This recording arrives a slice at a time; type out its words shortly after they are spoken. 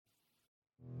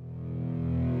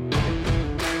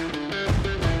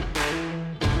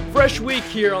fresh week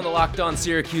here on the Locked On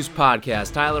Syracuse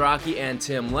podcast. Tyler Rocky and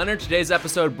Tim Leonard. Today's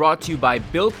episode brought to you by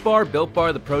Built Bar. Built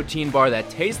Bar, the protein bar that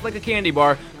tastes like a candy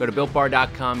bar. Go to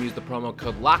BuiltBar.com, use the promo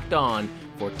code LOCKEDON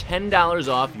for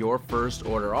 $10 off your first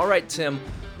order. All right, Tim,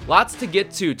 lots to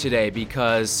get to today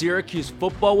because Syracuse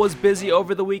football was busy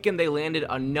over the weekend. They landed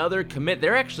another commit.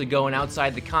 They're actually going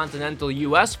outside the continental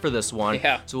U.S. for this one.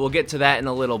 Yeah. So we'll get to that in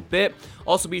a little bit.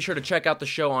 Also, be sure to check out the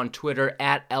show on Twitter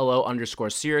at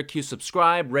LO_Syracuse.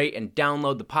 Subscribe, rate, and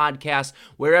download the podcast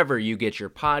wherever you get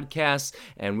your podcasts.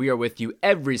 And we are with you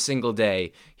every single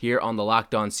day here on the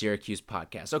Locked On Syracuse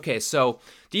podcast. Okay, so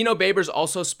Dino Babers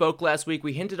also spoke last week.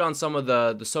 We hinted on some of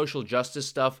the social justice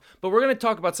stuff, but we're going to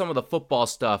talk about some of the football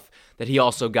stuff that he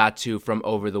also got to from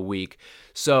over the week.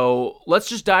 So let's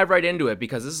just dive right into it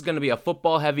because this is going to be a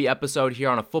football-heavy episode here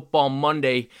on a Football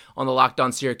Monday on the Locked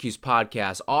On Syracuse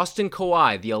podcast. Austin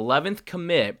Kawhi, the 11th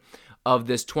commit of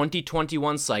this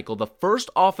 2021 cycle, the first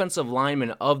offensive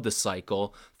lineman of the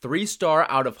cycle, 3-star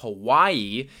out of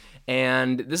Hawaii.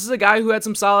 And this is a guy who had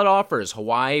some solid offers.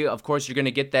 Hawaii, of course, you're going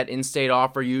to get that in-state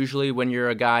offer usually when you're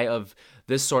a guy of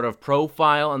this sort of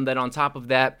profile. And then on top of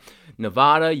that,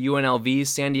 Nevada, UNLV,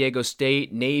 San Diego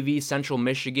State, Navy, Central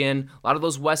Michigan, a lot of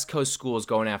those West Coast schools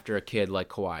going after a kid like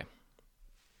Kawhi.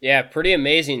 Yeah, pretty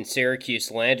amazing Syracuse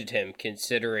landed him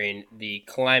considering the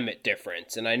climate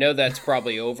difference. And I know that's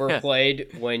probably overplayed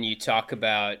when you talk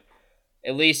about,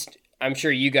 at least I'm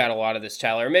sure you got a lot of this,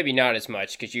 Tyler, or maybe not as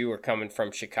much because you were coming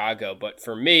from Chicago. But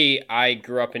for me, I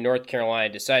grew up in North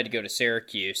Carolina, decided to go to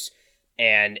Syracuse.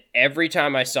 And every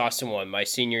time I saw someone my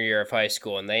senior year of high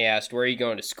school and they asked, where are you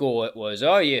going to school? It was,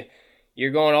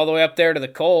 you're going all the way up there to the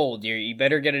cold. You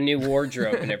better get a new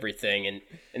wardrobe and everything.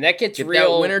 And that gets Get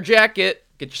real. That winter jacket.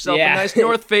 Get yourself a nice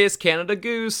North Face Canada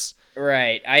Goose.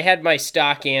 Right. I had my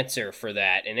stock answer for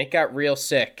that, and it got real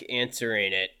sick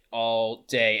answering it all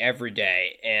day, every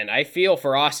day. And I feel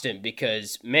for Austin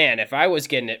because, man, if I was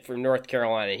getting it from North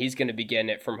Carolina, he's going to be getting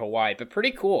it from Hawaii. But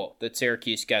pretty cool that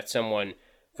Syracuse got someone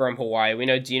from Hawaii. We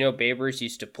know Dino Babers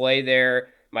used to play there.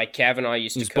 Mike Cavanaugh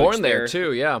used to coach there. He's born there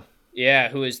too, yeah. Yeah,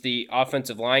 who is the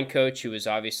offensive line coach, who is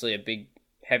obviously a big,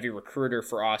 heavy recruiter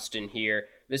for Austin here.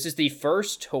 This is the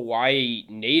first Hawaii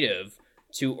native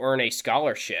to earn a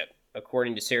scholarship,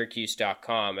 according to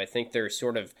Syracuse.com. I think they're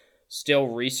sort of still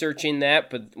researching that,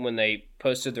 but when they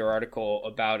posted their article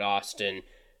about Austin,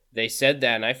 they said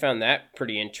that, and I found that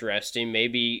pretty interesting.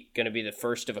 Maybe going to be the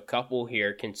first of a couple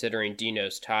here, considering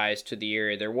Dino's ties to the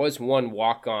area. There was one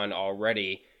walk-on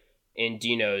already in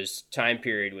Dino's time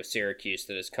period with Syracuse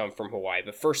that has come from Hawaii,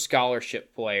 but first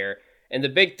scholarship player. And the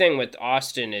big thing with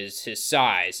Austin is his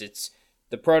size. It's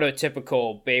the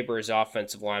prototypical Babers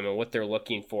offensive lineman, what they're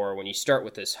looking for when you start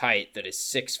with his height that is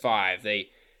 6'5". They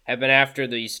have been after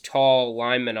these tall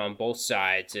linemen on both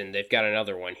sides, and they've got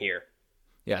another one here.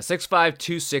 Yeah, 6'5",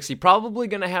 260. Probably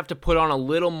going to have to put on a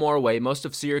little more weight. Most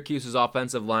of Syracuse's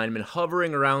offensive linemen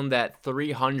hovering around that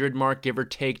 300 mark, give or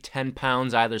take 10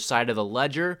 pounds either side of the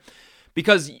ledger.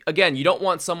 Because, again, you don't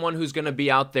want someone who's going to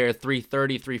be out there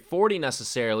 330, 340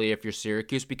 necessarily if you're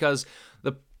Syracuse, because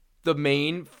the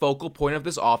main focal point of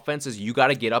this offense is you got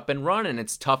to get up and run, and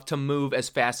it's tough to move as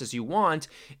fast as you want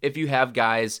if you have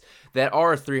guys that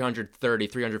are 330,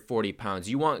 340 pounds.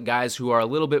 You want guys who are a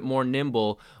little bit more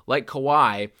nimble, like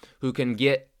Kawhi, who can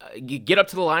get up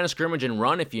to the line of scrimmage and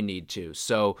run if you need to.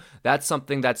 So that's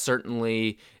something that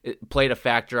certainly played a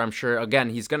factor. I'm sure, again,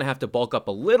 he's going to have to bulk up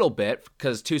a little bit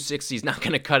because 260 is not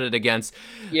going to cut it against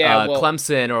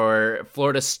Clemson or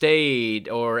Florida State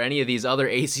or any of these other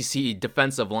ACC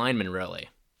defensive linemen, really.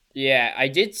 Yeah, I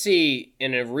did see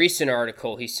in a recent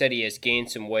article, he said he has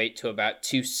gained some weight to about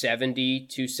 270,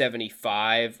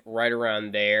 275, right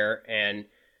around there. And,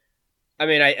 I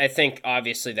mean, I think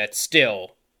obviously that's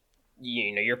still,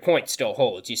 your point still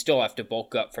holds. You still have to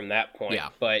bulk up from that point. Yeah.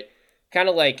 But kind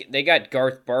of like they got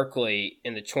Garth Barkley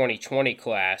in the 2020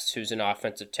 class, who's an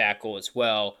offensive tackle as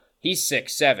well. He's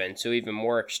 6'7", so even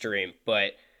more extreme.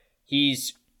 But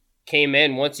he's came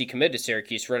in once he committed to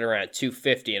Syracuse right around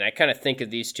 250, and I kind of think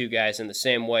of these two guys in the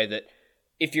same way that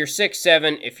if you're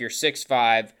 6'7", if you're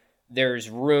 6'5", there's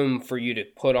room for you to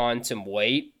put on some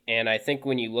weight, and I think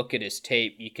when you look at his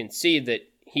tape, you can see that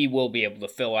he will be able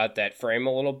to fill out that frame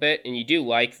a little bit, and you do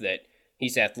like that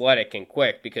he's athletic and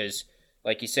quick because,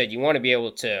 like you said, you want to be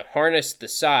able to harness the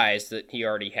size that he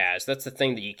already has. That's the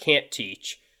thing that you can't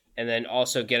teach, and then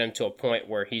also get him to a point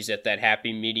where he's at that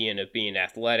happy median of being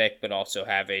athletic but also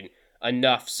having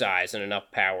enough size and enough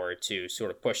power to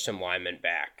sort of push some linemen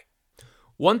back.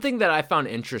 One thing that I found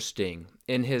interesting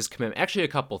in his commitment, actually a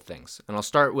couple things, and I'll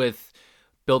start with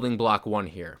building block one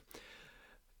here.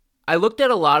 I looked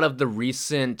at a lot of the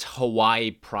recent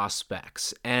Hawaii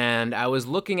prospects, and I was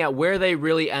looking at where they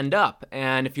really end up.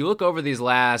 And if you look over these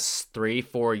last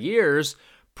 3-4 years,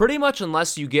 pretty much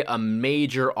unless you get a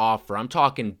major offer, I'm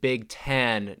talking Big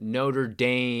Ten, Notre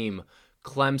Dame,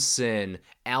 Clemson,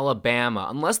 Alabama,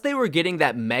 unless they were getting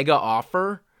that mega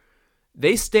offer,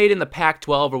 they stayed in the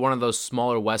Pac-12 or one of those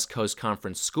smaller West Coast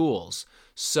Conference schools.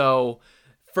 So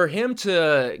for him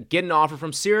to get an offer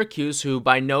from Syracuse, who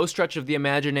by no stretch of the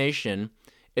imagination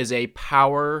is a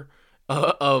power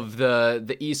of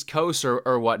the East Coast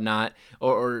or whatnot,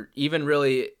 or even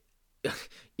really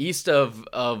east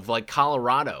of like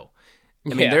Colorado.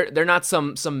 I mean, they're not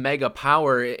some mega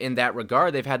power in that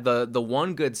regard. They've had the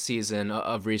one good season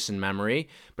of recent memory,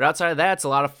 but outside of that, it's a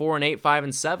lot of 4-8,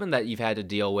 5-7 that you've had to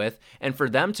deal with. And for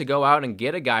them to go out and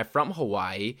get a guy from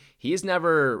Hawaii, he's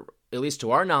never, at least to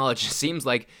our knowledge, it seems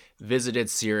like visited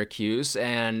Syracuse,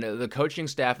 and the coaching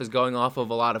staff is going off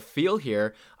of a lot of feel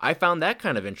here. I found that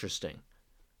kind of interesting.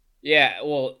 Yeah,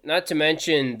 well, not to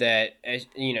mention that, as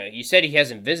you know, you said he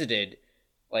hasn't visited,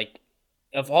 like,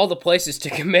 of all the places to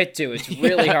commit to, it's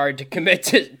really hard to commit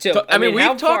to. I mean,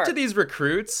 we've talked to these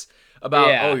recruits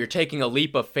about, you're taking a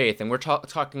leap of faith, and we're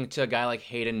talking to a guy like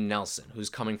Hayden Nelson, who's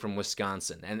coming from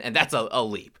Wisconsin, and that's a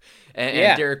leap.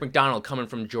 And Derek McDonald coming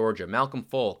from Georgia, Malcolm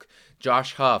Folk,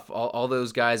 Josh Huff, all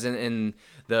those guys in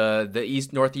the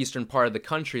northeastern part of the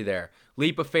country there.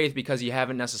 Leap of faith because you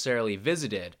haven't necessarily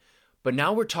visited. But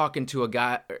now we're talking to a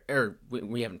guy, or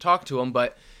we haven't talked to him,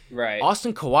 but right.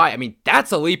 Austin Kawhi, I mean,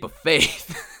 that's a leap of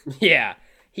faith. Yeah.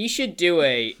 He should do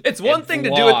It's one thing to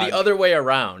do it the other way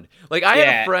around. Like, I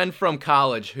had a friend from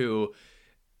college who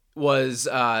was,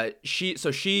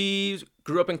 she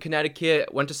grew up in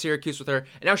Connecticut, went to Syracuse with her,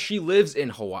 and now she lives in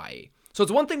Hawaii. So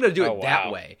it's one thing to do it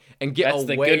that way and get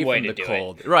away from the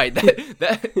cold. Right.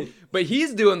 But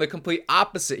he's doing the complete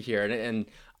opposite here, and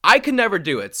I could never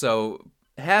do it. So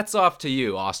hats off to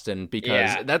you, Austin,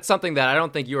 because that's something that I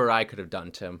don't think you or I could have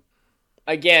done, Tim.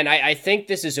 Again, I think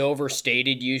this is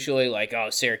overstated usually, like, oh,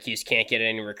 Syracuse can't get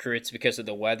any recruits because of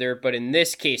the weather. But in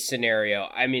this case scenario,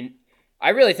 I mean, I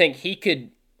really think he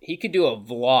could do a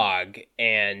vlog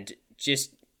and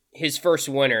just his first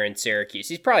winter in Syracuse.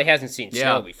 He probably hasn't seen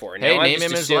snow before. Now, name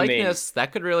him his likeness.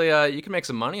 That could really, you can make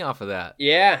some money off of that.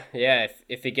 Yeah,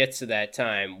 if it gets to that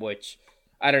time, which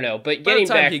I don't know. But by the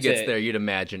time he gets there, you'd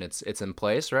imagine it's in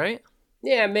place, right?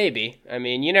 Yeah, maybe. I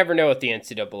mean, you never know with the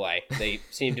NCAA. They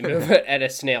seem to move at a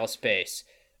snail's pace.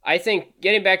 I think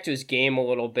getting back to his game a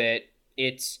little bit,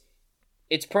 it's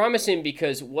promising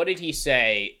because what did he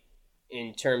say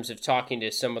in terms of talking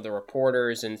to some of the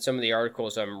reporters and some of the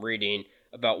articles I'm reading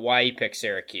about why he picked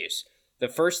Syracuse? The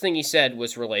first thing he said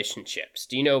was relationships.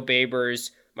 Dino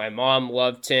Babers, my mom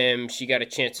loved him. She got a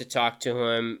chance to talk to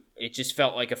him. It just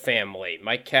felt like a family.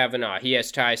 Mike Cavanaugh, he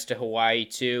has ties to Hawaii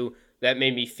too. That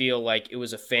made me feel like it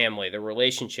was a family, the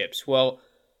relationships. Well,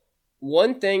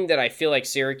 one thing that I feel like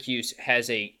Syracuse has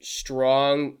a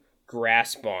strong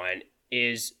grasp on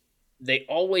is they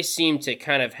always seem to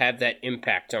kind of have that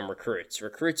impact on recruits.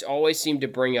 Recruits always seem to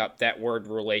bring up that word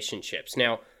relationships.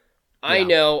 Now, I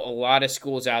know a lot of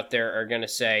schools out there are going to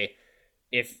say,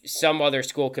 if some other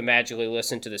school could magically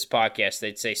listen to this podcast,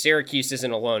 they'd say Syracuse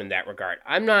isn't alone in that regard.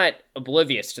 I'm not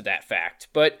oblivious to that fact,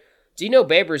 but Dino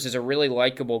Babers is a really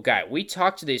likable guy. We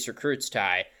talk to these recruits,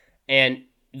 Ty, and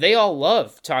they all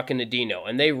love talking to Dino,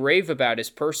 and they rave about his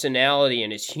personality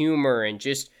and his humor and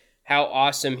just how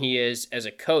awesome he is as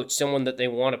a coach, someone that they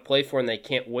want to play for and they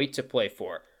can't wait to play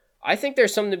for. I think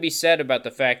there's something to be said about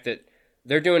the fact that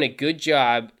they're doing a good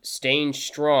job staying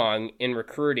strong in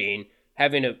recruiting,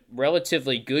 having a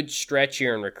relatively good stretch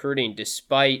here in recruiting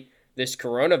despite this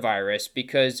coronavirus,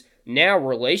 because now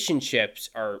relationships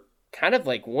are kind of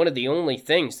like one of the only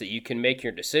things that you can make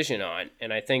your decision on.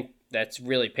 And I think that's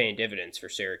really paying dividends for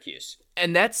Syracuse.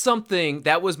 And that's something,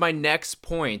 that was my next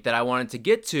point that I wanted to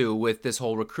get to with this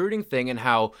whole recruiting thing and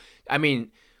how, I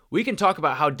mean, we can talk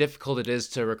about how difficult it is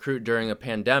to recruit during a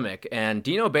pandemic, and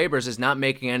Dino Babers is not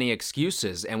making any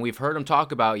excuses. And we've heard him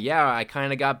talk about, I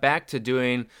kind of got back to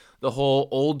doing the whole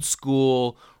old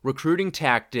school recruiting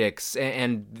tactics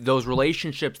and those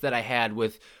relationships that I had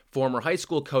with former high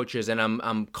school coaches, and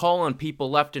I'm calling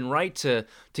people left and right to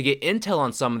get intel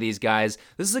on some of these guys.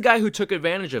 This is a guy who took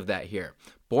advantage of that here.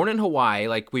 Born in Hawaii,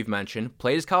 like we've mentioned,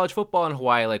 played his college football in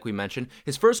Hawaii, like we mentioned.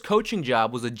 His first coaching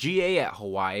job was a GA at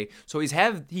Hawaii, so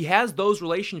he has those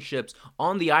relationships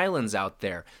on the islands out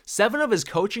there. 7 of his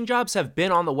coaching jobs have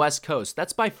been on the West Coast.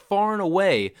 That's by far and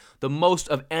away the most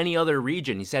of any other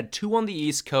region. He's had 2 on the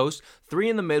East Coast, 3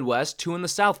 in the Midwest, 2 in the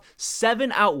South,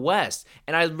 7 out West.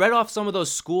 And I read off some of those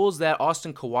schools that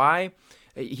Austin Kawhi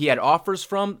he had offers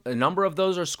from. A number of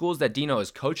those are schools that Dino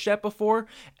has coached at before.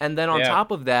 And then on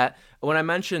top of that, when I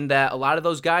mentioned that a lot of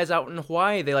those guys out in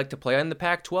Hawaii, they like to play on the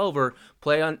Pac-12 or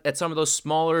play at some of those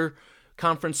smaller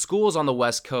conference schools on the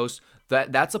West Coast,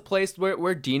 that's a place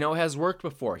where Dino has worked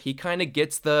before. He kind of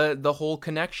gets the whole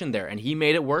connection there, and he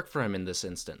made it work for him in this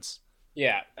instance.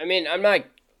 Yeah, I mean, I'm not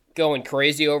going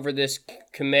crazy over this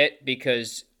commit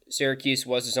because Syracuse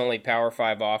was his only Power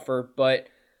 5 offer, but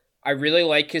I really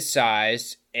like his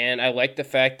size, and I like the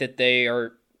fact that they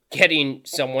are getting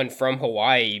someone from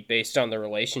Hawaii based on the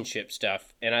relationship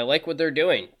stuff, and I like what they're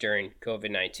doing during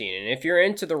COVID-19. And if you're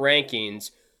into the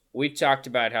rankings, we've talked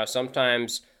about how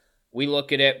sometimes we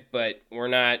look at it, but we're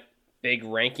not big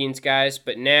rankings guys,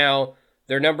 but now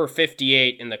they're number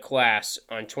 58 in the class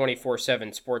on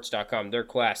 247sports.com. Their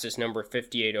class is number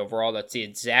 58 overall. That's the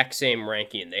exact same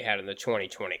ranking they had in the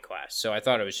 2020 class. So I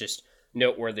thought it was just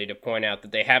noteworthy to point out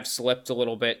that they have slipped a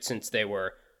little bit since they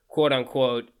were, quote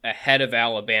unquote, ahead of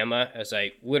Alabama, as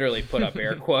I literally put up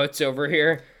air quotes over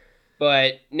here.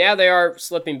 But now they are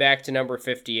slipping back to number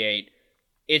 58.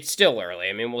 It's still early.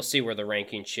 I mean, we'll see where the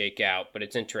rankings shake out, but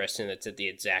it's interesting that it's at the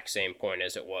exact same point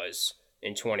as it was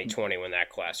in 2020 when that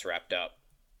class wrapped up.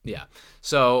 Yeah.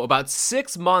 So about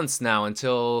 6 months now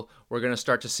until we're going to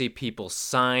start to see people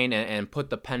sign and put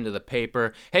the pen to the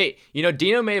paper. Hey,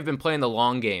 Dino may have been playing the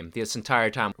long game this entire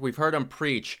time. We've heard him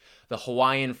preach the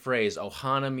Hawaiian phrase,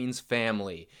 Ohana means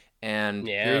family. And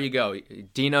here you go.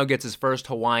 Dino gets his first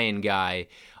Hawaiian guy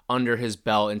under his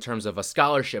belt in terms of a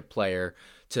scholarship player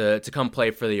to come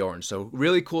play for the Orange. So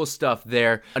really cool stuff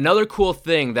there. Another cool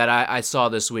thing that I saw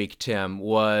this week, Tim,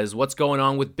 was what's going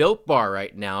on with Built Bar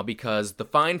right now, because the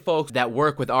fine folks that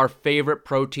work with our favorite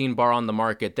protein bar on the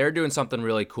market, they're doing something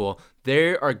really cool.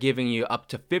 They are giving you up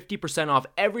to 50% off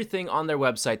everything on their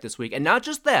website this week. And not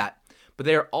just that, but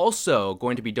they're also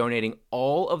going to be donating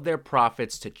all of their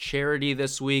profits to charity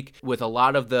this week. With a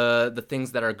lot of the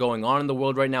things that are going on in the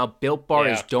world right now, Built Bar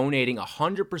is donating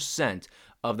 100%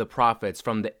 of the profits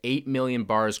from the 8 million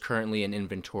bars currently in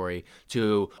inventory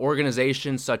to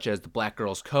organizations such as the Black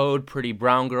Girls Code, Pretty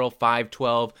Brown Girl,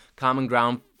 512, Common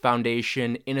Ground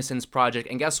Foundation, Innocence Project.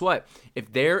 And guess what?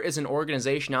 If there is an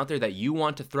organization out there that you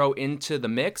want to throw into the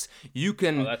mix, you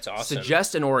can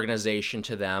suggest an organization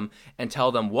to them and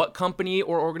tell them what company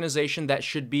or organization that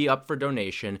should be up for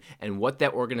donation and what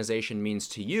that organization means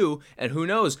to you. And who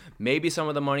knows, maybe some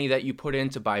of the money that you put in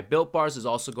to buy Built Bars is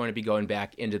also going to be going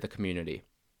back into the community.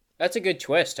 That's a good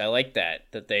twist. I like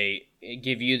that they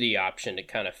give you the option to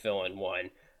kind of fill in one.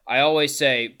 I always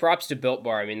say, props to Built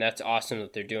Bar. I mean, that's awesome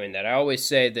that they're doing that. I always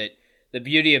say that the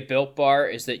beauty of Built Bar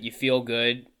is that you feel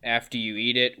good after you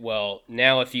eat it. Well,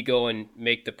 now if you go and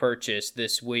make the purchase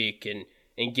this week and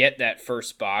get that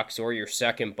first box or your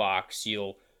second box,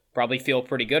 you'll probably feel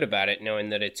pretty good about it, knowing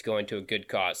that it's going to a good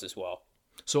cause as well.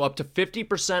 So up to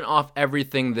 50% off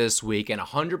everything this week, and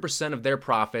 100% of their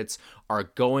profits are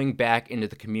going back into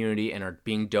the community and are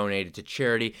being donated to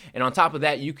charity. And on top of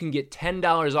that, you can get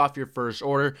 $10 off your first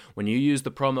order when you use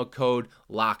the promo code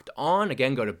LOCKEDON.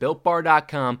 Again, go to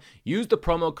BuiltBar.com, use the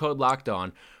promo code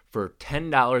LOCKEDON for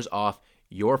 $10 off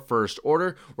your first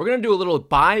order. We're going to do a little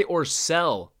buy or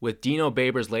sell with Dino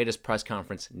Babers' latest press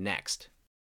conference next.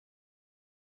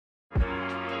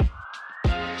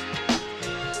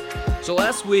 So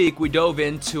last week, we dove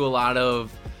into a lot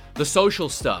of the social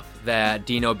stuff that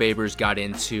Dino Babers got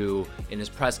into in his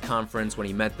press conference when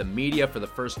he met the media for the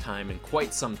first time in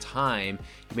quite some time.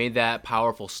 He made that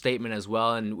powerful statement as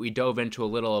well, and we dove into a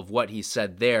little of what he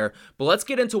said there. But let's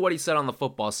get into what he said on the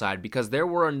football side, because there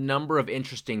were a number of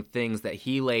interesting things that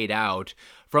he laid out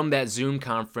from that Zoom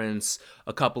conference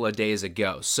a couple of days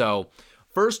ago. So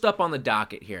first up on the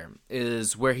docket here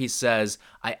is where he says,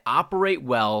 I operate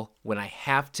well when I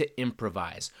have to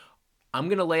improvise. I'm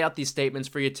going to lay out these statements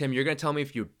for you, Tim. You're going to tell me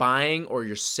if you're buying or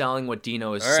you're selling what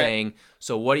Dino is saying.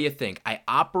 So what do you think? I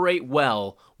operate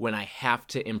well when I have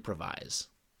to improvise.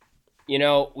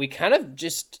 We kind of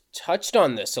just touched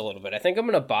on this a little bit. I think I'm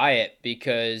going to buy it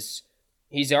because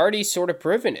he's already sort of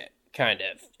proven it, kind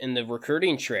of, in the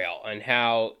recruiting trail, and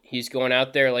how he's going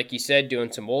out there, like you said,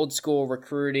 doing some old school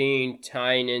recruiting,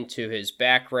 tying into his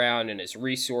background and his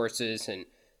resources, and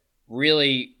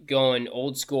really going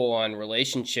old school on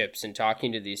relationships and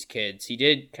talking to these kids. He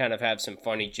did kind of have some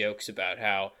funny jokes about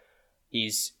how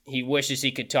he wishes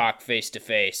he could talk face to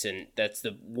face, and that's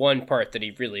the one part that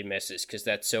he really misses, because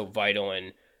that's so vital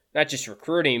in not just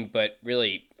recruiting, but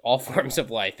really all forms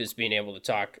of life, is being able to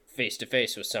talk face to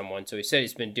face with someone. So he said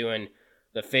he's been doing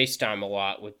the FaceTime a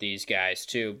lot with these guys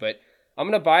too, but I'm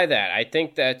going to buy that. I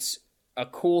think that's a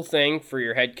cool thing for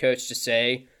your head coach to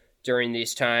say during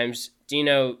these times.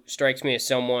 Dino strikes me as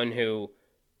someone who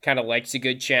kind of likes a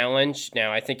good challenge.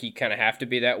 Now, I think you kind of have to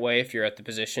be that way if you're at the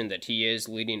position that he is,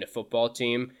 leading a football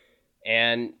team.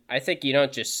 And I think you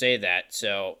don't just say that.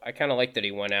 So I kind of like that he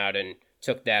went out and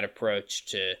took that approach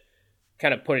to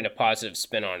kind of putting a positive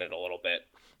spin on it a little bit.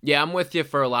 Yeah, I'm with you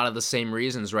for a lot of the same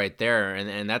reasons right there.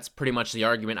 And that's pretty much the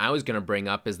argument I was going to bring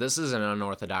up is this is an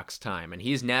unorthodox time, and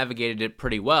he's navigated it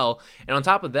pretty well. And on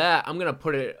top of that, I'm going to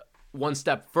put it one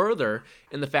step further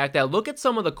in the fact that look at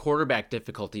some of the quarterback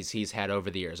difficulties he's had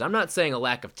over the years. I'm not saying a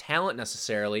lack of talent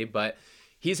necessarily, but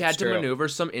he's had to maneuver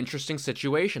some interesting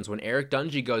situations. When Eric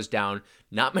Dungey goes down,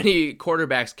 not many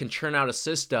quarterbacks can churn out a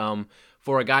system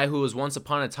for a guy who was once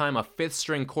upon a time a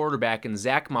fifth-string quarterback in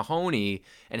Zach Mahoney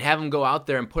and have him go out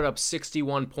there and put up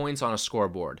 61 points on a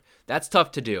scoreboard. That's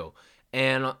tough to do.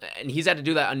 And he's had to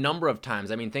do that a number of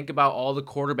times. I mean, think about all the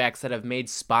quarterbacks that have made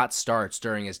spot starts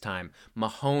during his time.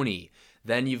 Mahoney.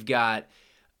 Then you've got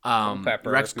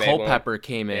Rex Culpepper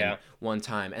came in one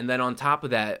time. And then on top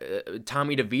of that,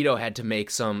 Tommy DeVito had to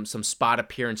make some spot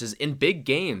appearances in big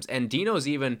games. And Dino's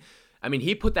even, I mean,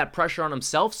 he put that pressure on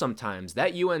himself sometimes.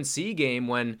 That UNC game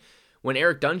when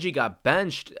Eric Dungey got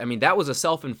benched, I mean, that was a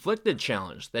self-inflicted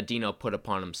challenge that Dino put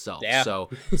upon himself. Yeah. So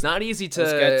it's not easy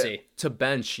to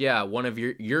bench, one of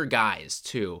your guys,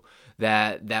 too,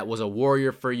 that was a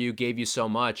warrior for you, gave you so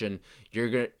much, and you're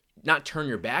going to not turn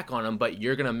your back on him, but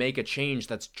you're going to make a change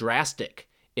that's drastic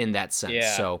in that sense.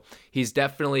 Yeah. So he's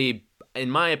definitely,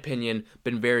 in my opinion,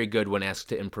 been very good when asked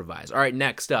to improvise. All right,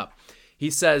 next up. He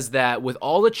says that with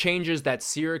all the changes that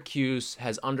Syracuse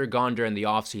has undergone during the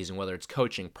offseason, whether it's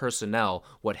coaching, personnel,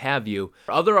 what have you,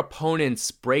 other opponents'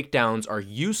 breakdowns are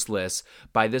useless.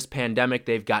 By this pandemic,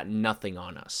 they've got nothing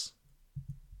on us.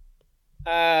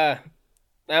 I'm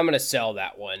going to sell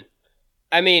that one.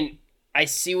 I mean, I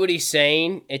see what he's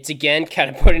saying. It's, again, kind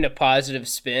of putting a positive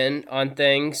spin on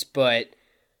things, but,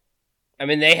 I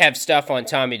mean, they have stuff on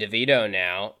Tommy DeVito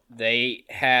now. They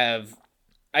have,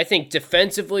 I think,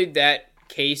 defensively, that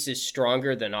case is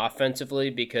stronger than offensively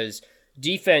because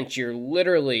defense, you're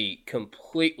literally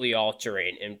completely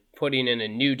altering and putting in a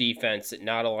new defense that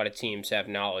not a lot of teams have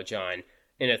knowledge on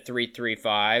in a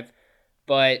 3-3-5.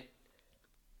 But,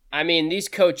 I mean, these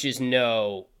coaches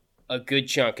know a good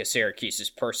chunk of Syracuse's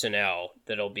personnel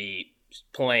that'll be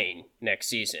playing next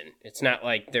season. It's not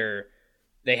like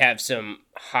they have some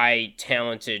high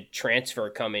talented transfer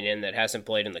coming in that hasn't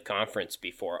played in the conference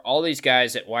before. All these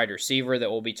guys at wide receiver that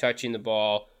will be touching the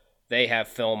ball, they have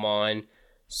film on.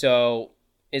 So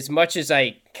as much as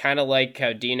I kind of like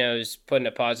how Dino's putting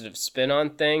a positive spin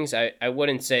on things, I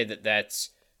wouldn't say that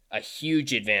that's a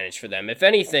huge advantage for them. If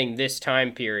anything, this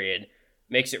time period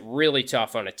makes it really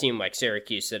tough on a team like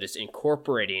Syracuse that is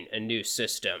incorporating a new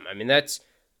system. I mean, that's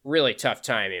really tough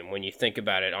timing when you think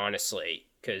about it honestly,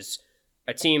 because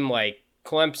a team like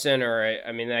Clemson,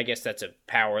 I guess that's a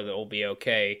power that will be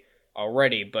okay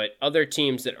already, but other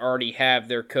teams that already have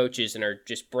their coaches and are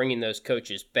just bringing those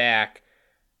coaches back,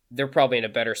 they're probably in a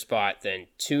better spot than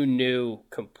two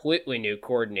completely new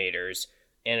coordinators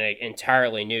and an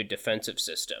entirely new defensive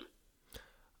system.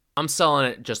 I'm selling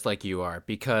it just like you are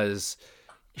because,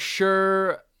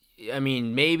 sure, I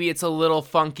mean, maybe it's a little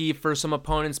funky for some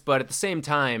opponents, but at the same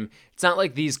time, it's not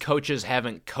like these coaches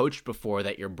haven't coached before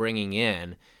that you're bringing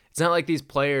in. It's not like these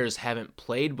players haven't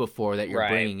played before that you're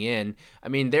bringing in. I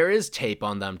mean, there is tape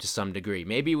on them to some degree,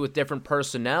 maybe with different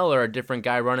personnel or a different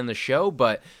guy running the show,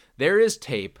 but there is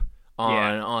tape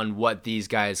on what these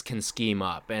guys can scheme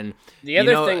up. And the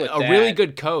other thing with really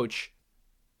good coach.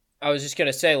 I was just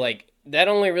going to say, like, that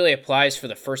only really applies for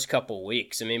the first couple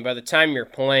weeks. I mean, by the time you're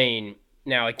playing,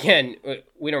 now again,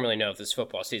 we don't really know if this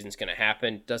football season's going to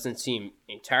happen. Doesn't seem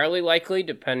entirely likely,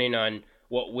 depending on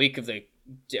what week of the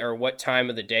or what time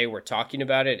of the day we're talking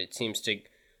about it. It seems to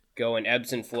go in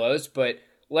ebbs and flows, but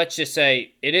let's just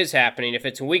say it is happening. If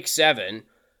it's week 7,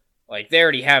 like, they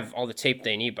already have all the tape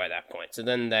they need by that point. So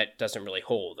then that doesn't really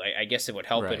hold. I guess it would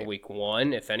help in week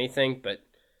 1, if anything, but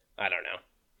I don't know.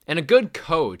 And a good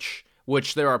coach,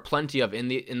 which there are plenty of in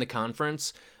the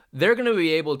conference, they're going to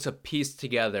be able to piece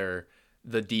together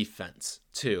the defense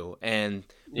too, and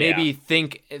maybe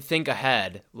think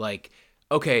ahead. Like,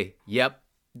 okay, yep,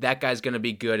 that guy's going to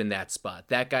be good in that spot.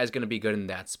 That guy's going to be good in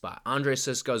that spot. Andre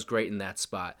Sisco's great in that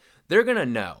spot. They're going to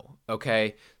know,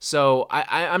 okay? So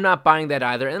I'm not buying that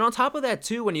either. And on top of that,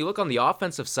 too, when you look on the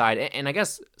offensive side, and I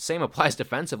guess same applies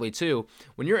defensively, too,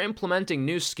 when you're implementing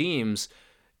new schemes,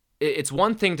 it's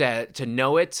one thing to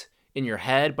know it in your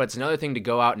head, but it's another thing to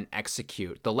go out and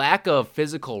execute. The lack of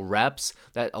physical reps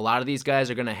that a lot of these guys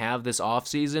are going to have this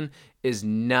offseason is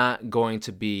not going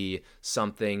to be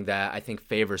something that I think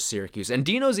favors Syracuse. And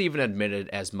Dino's even admitted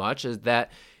as much as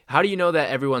that how do you know that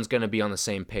everyone's going to be on the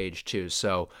same page too?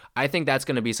 So I think that's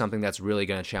going to be something that's really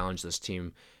going to challenge this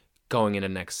team going into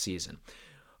next season.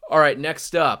 All right,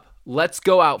 next up, let's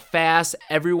go out fast.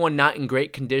 Everyone not in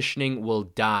great conditioning will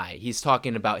die. He's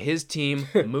talking about his team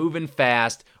moving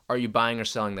fast. Are you buying or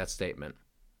selling that statement?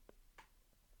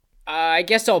 I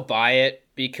guess I'll buy it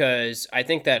because I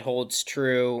think that holds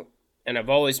true. And I've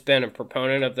always been a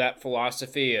proponent of that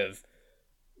philosophy of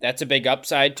that's a big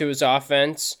upside to his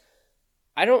offense.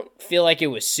 I don't feel like it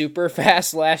was super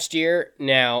fast last year.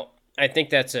 Now, I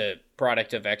think that's a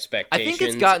product of expectations. I think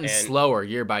it's gotten slower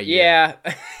year by year. Yeah.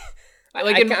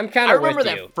 I'm kind of with you. I remember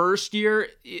that first year,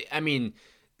 I mean,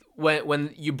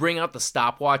 when you bring out the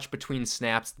stopwatch between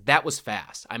snaps, that was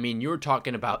fast. I mean, you were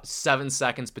talking about 7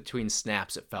 seconds between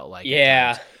snaps, it felt like.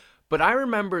 Yeah. But I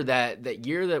remember that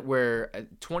year where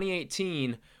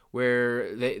 2018,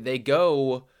 where they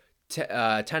go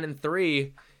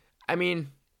 10-3. I mean,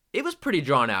 it was pretty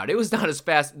drawn out. It was not as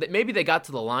fast. Maybe they got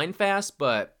to the line fast,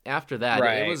 but after that,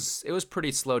 right. it was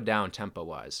pretty slowed down tempo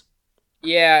wise.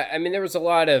 Yeah, I mean, there was a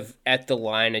lot of at the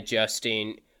line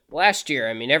adjusting last year.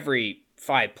 I mean, every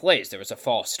 5 plays there was a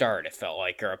false start. It felt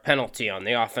like, or a penalty on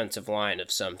the offensive line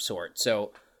of some sort.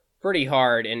 So pretty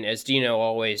hard. And as Dino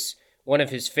always. One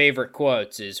of his favorite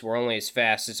quotes is, "We're only as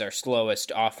fast as our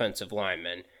slowest offensive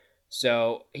linemen."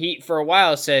 So he, for a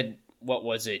while, said, what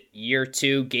was it, year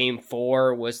 2, game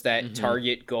 4 was that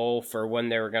target goal for when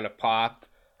they were going to pop.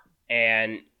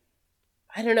 And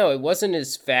I don't know, it wasn't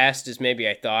as fast as maybe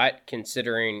I thought,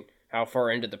 considering how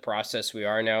far into the process we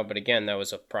are now. But again, that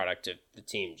was a product of the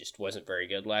team just wasn't very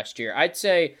good last year. I'd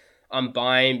say I'm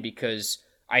buying because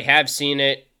I have seen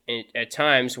it at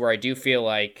times where I do feel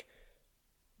like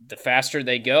the faster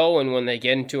they go and when they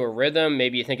get into a rhythm,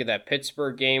 maybe you think of that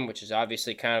Pittsburgh game, which is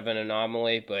obviously kind of an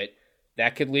anomaly, but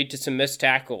that could lead to some missed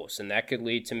tackles and that could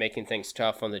lead to making things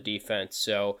tough on the defense.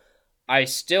 So I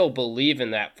still believe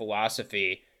in that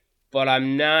philosophy, but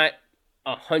I'm not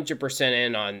 100%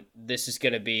 in on this is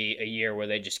going to be a year where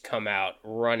they just come out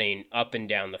running up and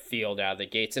down the field out of the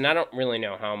gates. And I don't really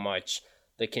know how much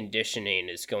the conditioning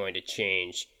is going to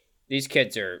change. These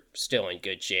kids are still in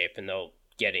good shape and they'll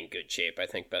get in good shape, I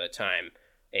think, by the time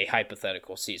a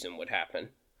hypothetical season would happen.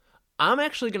 I'm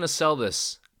actually going to sell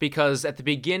this because at the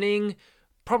beginning,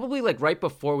 probably like right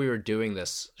before we were doing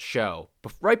this show,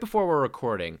 right before we're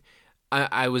recording,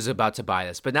 I was about to buy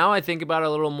this. But now I think about it a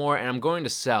little more and I'm going to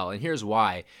sell. And here's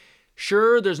why.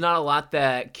 Sure, there's not a lot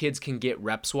that kids can get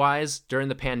reps-wise during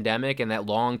the pandemic and that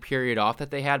long period off that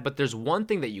they had, but there's one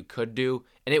thing that you could do,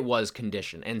 and it was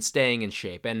condition and staying in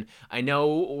shape. And I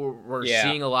know we're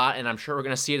seeing a lot, and I'm sure we're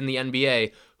going to see it in the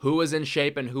NBA, who was in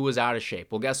shape and who was out of shape.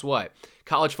 Well, guess what?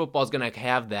 College football is going to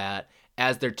have that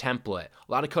as their template.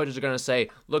 A lot of coaches are going to say,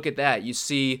 look at that. You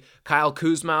see Kyle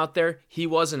Kuzma out there? He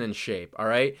wasn't in shape, all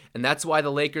right? And that's why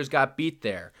the Lakers got beat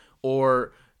there.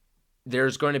 Or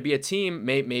there's going to be a team,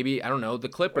 maybe I don't know, the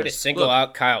Clippers. Way to single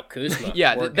out Kyle Kuzma.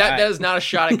 Yeah, that is not a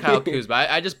shot at Kyle Kuzma.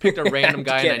 I just picked a random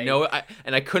guy, and I know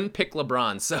and I couldn't pick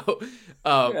LeBron. So,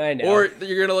 I know. Or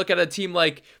you're going to look at a team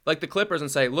like the Clippers and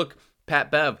say, look,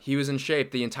 Pat Bev, he was in shape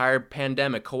the entire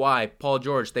pandemic. Kawhi, Paul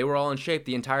George, they were all in shape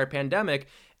the entire pandemic,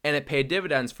 and it paid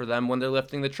dividends for them when they're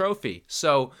lifting the trophy.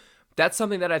 So that's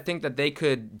something that I think that they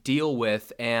could deal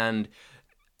with. And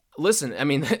listen, I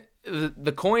mean,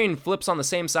 the coin flips on the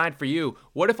same side for you.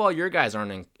 What if all your guys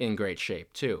aren't in great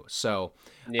shape too? So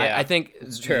yeah, I think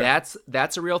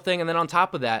that's a real thing. And then on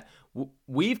top of that,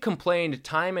 we've complained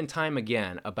time and time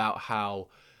again about how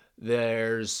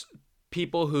there's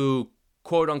people who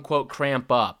quote unquote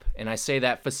cramp up. And I say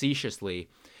that facetiously.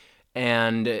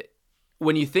 And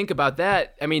when you think about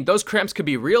that, I mean, those cramps could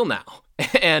be real now.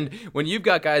 And when you've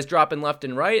got guys dropping left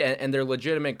and right and they're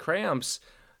legitimate cramps,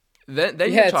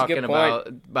 then you're talking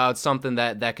about something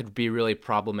that could be really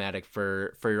problematic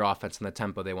for your offense and the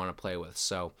tempo they want to play with.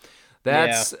 So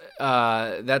that's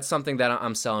something that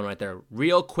I'm selling right there.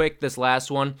 Real quick, this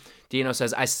last one, Dino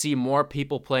says, I see more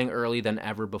people playing early than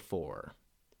ever before.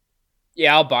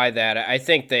 Yeah, I'll buy that. I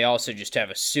think they also just have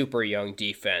a super young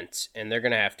defense, and they're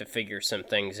going to have to figure some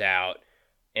things out,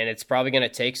 and it's probably going to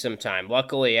take some time.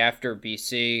 Luckily, after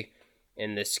BC,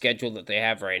 in the schedule that they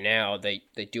have right now, they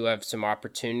do have some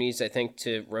opportunities, I think,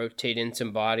 to rotate in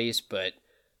some bodies. But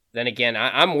then again,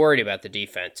 I'm worried about the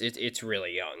defense. It's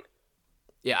really young.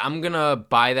 Yeah, I'm going to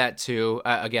buy that too.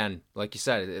 Again, like you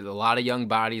said, a lot of young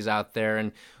bodies out there.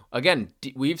 And again,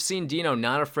 we've seen Dino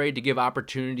not afraid to give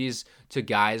opportunities to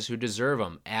guys who deserve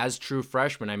them as true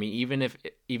freshmen. I mean,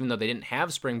 even though they didn't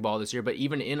have spring ball this year, but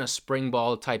even in a spring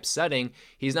ball type setting,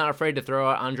 he's not afraid to throw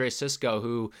out Andre Cisco,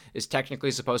 who is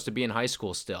technically supposed to be in high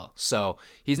school still. So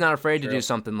he's not afraid to do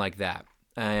something like that.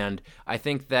 And I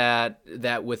think that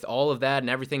with all of that and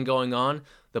everything going on,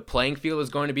 the playing field is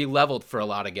going to be leveled for a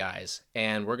lot of guys.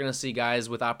 And we're going to see guys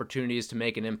with opportunities to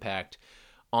make an impact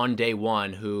on day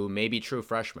one who may be true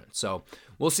freshmen. So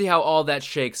we'll see how all that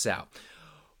shakes out.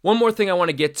 One more thing I want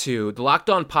to get to, the Locked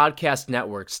On Podcast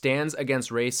Network stands against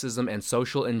racism and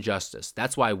social injustice.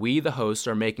 That's why we, the hosts,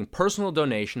 are making personal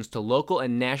donations to local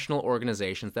and national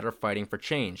organizations that are fighting for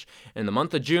change. In the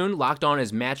month of June, Locked On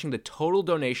is matching the total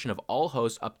donation of all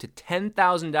hosts up to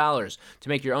 $10,000. To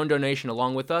make your own donation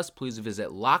along with us, please visit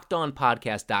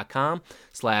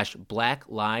LockedOnPodcast.com/Black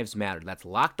Lives Matter. That's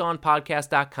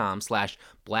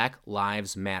LockedOnPodcast.com/Black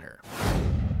Lives Matter.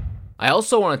 I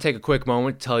also want to take a quick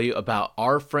moment to tell you about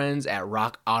our friends at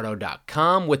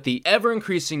RockAuto.com. With the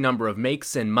ever-increasing number of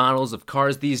makes and models of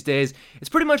cars these days, it's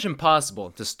pretty much impossible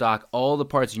to stock all the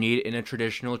parts you need in a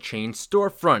traditional chain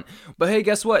storefront. But hey,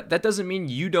 guess what? That doesn't mean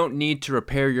you don't need to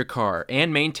repair your car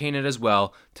and maintain it as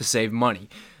well to save money.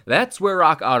 That's where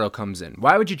Rock Auto comes in.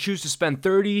 Why would you choose to spend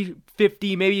 30,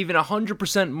 50, maybe even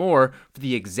 100% more for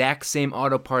the exact same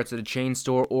auto parts at a chain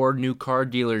store or new car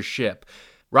dealership?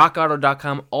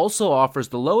 RockAuto.com also offers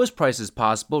the lowest prices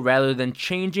possible rather than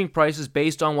changing prices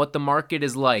based on what the market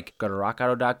is like. Go to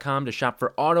RockAuto.com to shop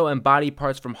for auto and body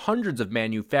parts from hundreds of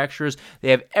manufacturers.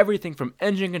 They have everything from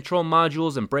engine control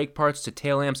modules and brake parts to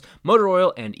tail lamps, motor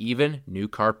oil, and even new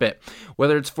carpet.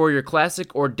 Whether it's for your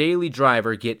classic or daily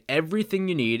driver, get everything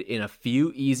you need in a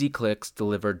few easy clicks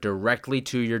delivered directly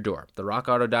to your door. The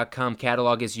RockAuto.com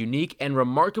catalog is unique and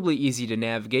remarkably easy to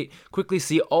navigate. Quickly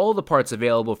see all the parts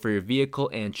available for your vehicle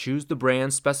and choose the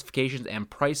brands, specifications, and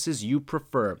prices you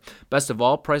prefer. Best of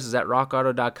all, prices at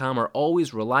RockAuto.com are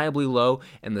always reliably low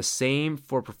and the same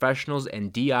for professionals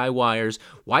and DIYers.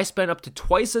 Why spend up to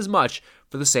twice as much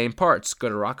for the same parts? Go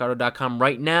to RockAuto.com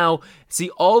right now, see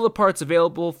all the parts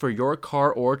available for your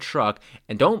car or truck,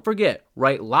 and don't forget,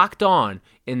 write Locked On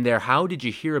in their How Did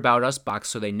You Hear About Us box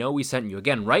so they know we sent you.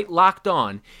 Again, write Locked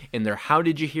On in their How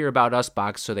Did You Hear About Us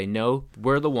box so they know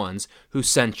we're the ones who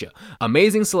sent you.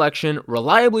 Amazing selection,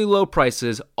 reliably low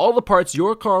prices, all the parts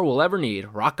your car will ever need.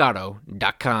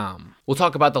 RockAuto.com. We'll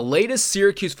talk about the latest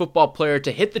Syracuse football player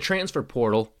to hit the transfer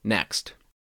portal next.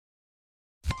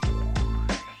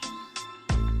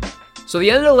 So the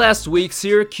end of last week,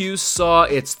 Syracuse saw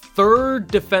its third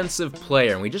defensive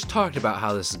player, and we just talked about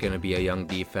how this is going to be a young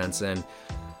defense, and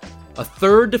a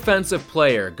third defensive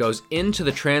player goes into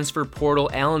the transfer portal.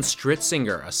 Alan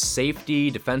Stritzinger, a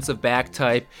safety defensive back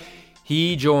type.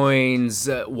 He joins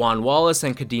Juan Wallace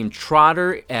and Kadeem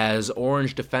Trotter as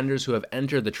Orange defenders who have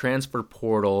entered the transfer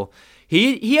portal.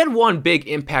 He had one big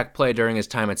impact play during his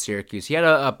time at Syracuse. He had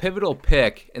a pivotal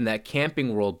pick in that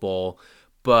Camping World Bowl,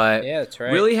 but yeah, that's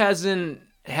right. Really hasn't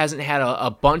had a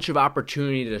bunch of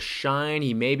opportunity to shine.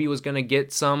 He maybe was going to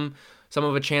get some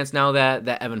of a chance now that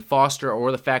Evan Foster,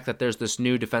 or the fact that there's this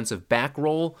new defensive back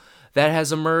role that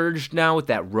has emerged now with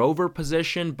that rover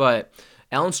position. But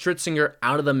Alan Stritzinger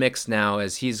out of the mix now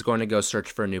as he's going to go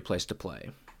search for a new place to play.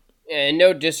 And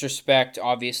no disrespect,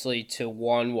 obviously, to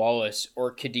Juan Wallace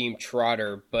or Kadeem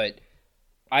Trotter, but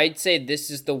I'd say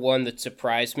this is the one that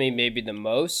surprised me maybe the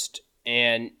most.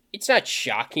 And it's not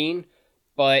shocking,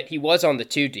 but he was on the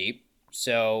 2 deep,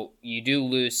 so you do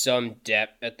lose some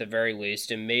depth at the very least,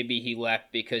 and maybe he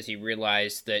left because he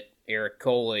realized that Eric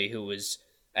Coley, who was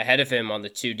ahead of him on the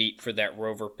 2 deep for that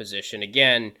rover position,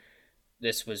 again,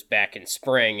 this was back in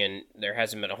spring, and there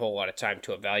hasn't been a whole lot of time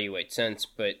to evaluate since,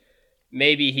 but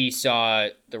maybe he saw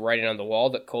the writing on the wall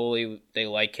that Coley, they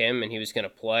like him, and he was going to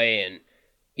play, and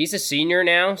he's a senior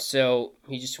now, so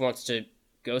he just wants to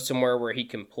go somewhere where he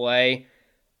can play.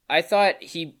 I thought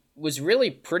he was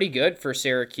really pretty good for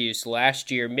Syracuse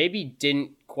last year. Maybe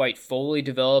didn't quite fully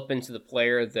develop into the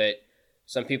player that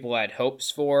some people had hopes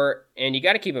for. And you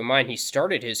got to keep in mind, he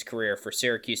started his career for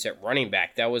Syracuse at running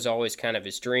back. That was always kind of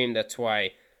his dream. That's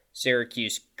why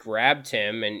Syracuse grabbed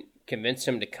him and convinced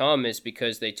him to come, is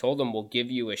because they told him, we'll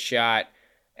give you a shot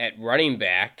at running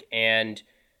back. And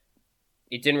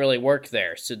it didn't really work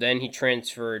there. So then he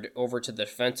transferred over to the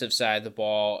defensive side of the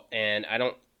ball, and I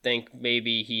don't think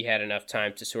maybe he had enough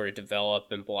time to sort of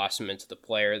develop and blossom into the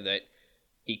player that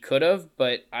he could have,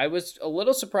 but I was a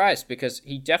little surprised because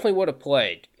he definitely would have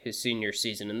played his senior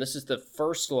season, and this is the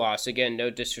first loss, again, no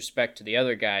disrespect to the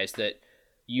other guys, that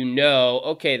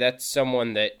okay, that's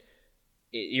someone that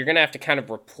you're going to have to kind of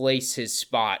replace his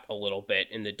spot a little bit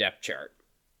in the depth chart.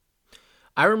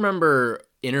 I remember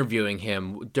interviewing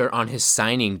him on his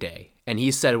signing day, and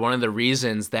he said one of the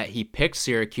reasons that he picked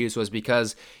Syracuse was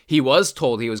because he was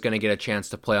told he was going to get a chance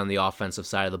to play on the offensive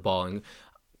side of the ball. And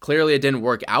clearly it didn't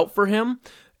work out for him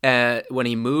when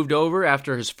he moved over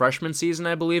after his freshman season,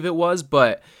 I believe it was.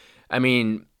 But I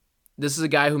mean, this is a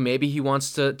guy who maybe he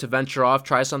wants to venture off,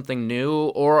 try something new,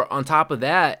 or on top of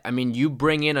that, I mean, you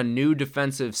bring in a new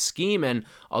defensive scheme, and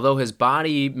although his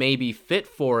body may be fit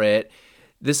for it,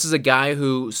 this is a guy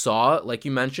who saw, like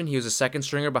you mentioned, he was a second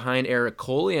stringer behind Eric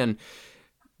Coley, and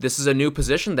this is a new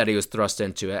position that he was thrust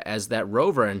into as that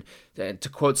rover. And to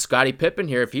quote Scottie Pippen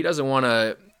here, if he doesn't want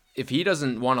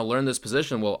to learn this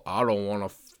position, well, I don't want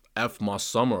to F my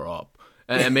summer up.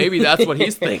 And maybe that's what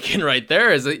he's thinking right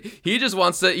there, is that he just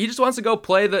wants to go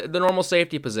play the normal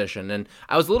safety position. And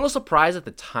I was a little surprised at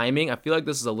the timing. I feel like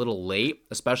this is a little late,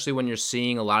 especially when you're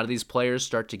seeing a lot of these players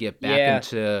start to get back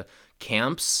into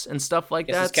camps and stuff like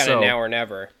that. It's kind of now or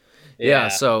never. Yeah,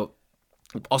 so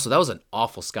also that was an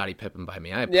awful Scottie Pippen by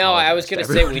me. I was going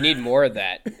to say we need more of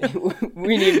that.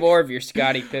 We need more of your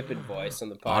Scottie Pippen voice on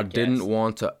the podcast. I didn't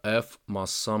want to F my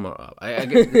summer up.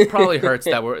 It probably hurts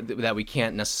that we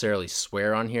can't necessarily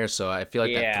swear on here, so I feel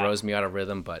like that throws me out of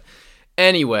rhythm. But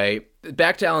anyway,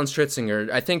 back to Alan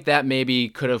Stritzinger. I think that maybe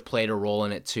could have played a role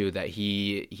in it too, that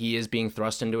he is being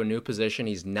thrust into a new position.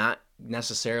 He's not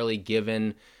necessarily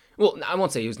given... Well, I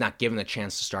won't say he was not given a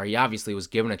chance to start. He obviously was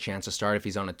given a chance to start if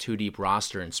he's on a 2-deep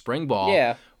roster in spring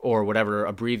ball or whatever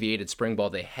abbreviated spring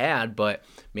ball they had. But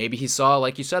maybe he saw,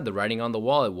 like you said, the writing on the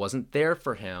wall. It wasn't there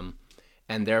for him,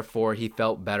 and therefore he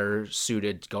felt better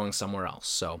suited going somewhere else.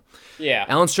 So,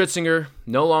 Alan Stritzinger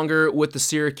no longer with the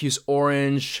Syracuse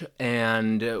Orange,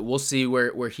 and we'll see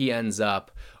where he ends up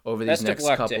over these next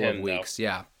couple of weeks. Though.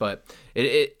 Yeah, but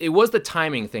it was the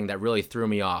timing thing that really threw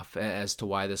me off as to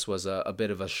why this was a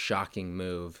bit of a shocking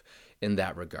move in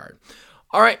that regard.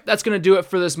 All right, that's going to do it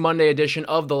for this Monday edition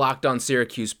of the Locked On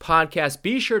Syracuse podcast.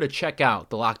 Be sure to check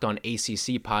out the Locked On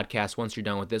ACC podcast once you're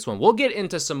done with this one. We'll get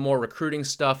into some more recruiting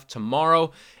stuff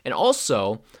tomorrow. And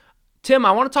also, Tim,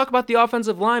 I want to talk about the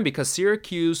offensive line because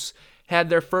Syracuse had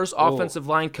their first offensive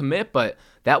line commit, but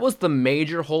that was the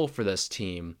major hole for this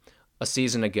team a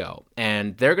season ago,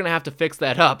 and they're going to have to fix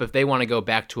that up if they want to go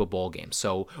back to a bowl game.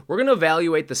 So we're going to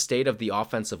evaluate the state of the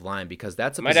offensive line because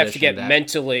that's a position might have to get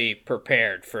mentally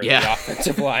prepared for the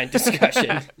offensive line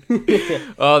discussion.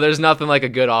 Oh, there's nothing like a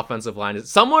good offensive line.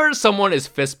 Somewhere someone is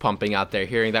fist pumping out there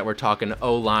hearing that we're talking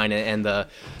O-line and the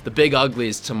big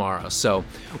uglies tomorrow. So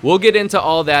we'll get into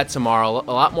all that tomorrow,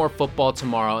 a lot more football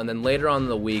tomorrow, and then later on in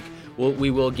the week,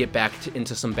 we will get back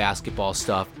into some basketball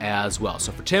stuff as well.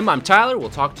 So for Tim, I'm Tyler.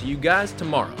 We'll talk to you guys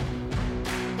tomorrow.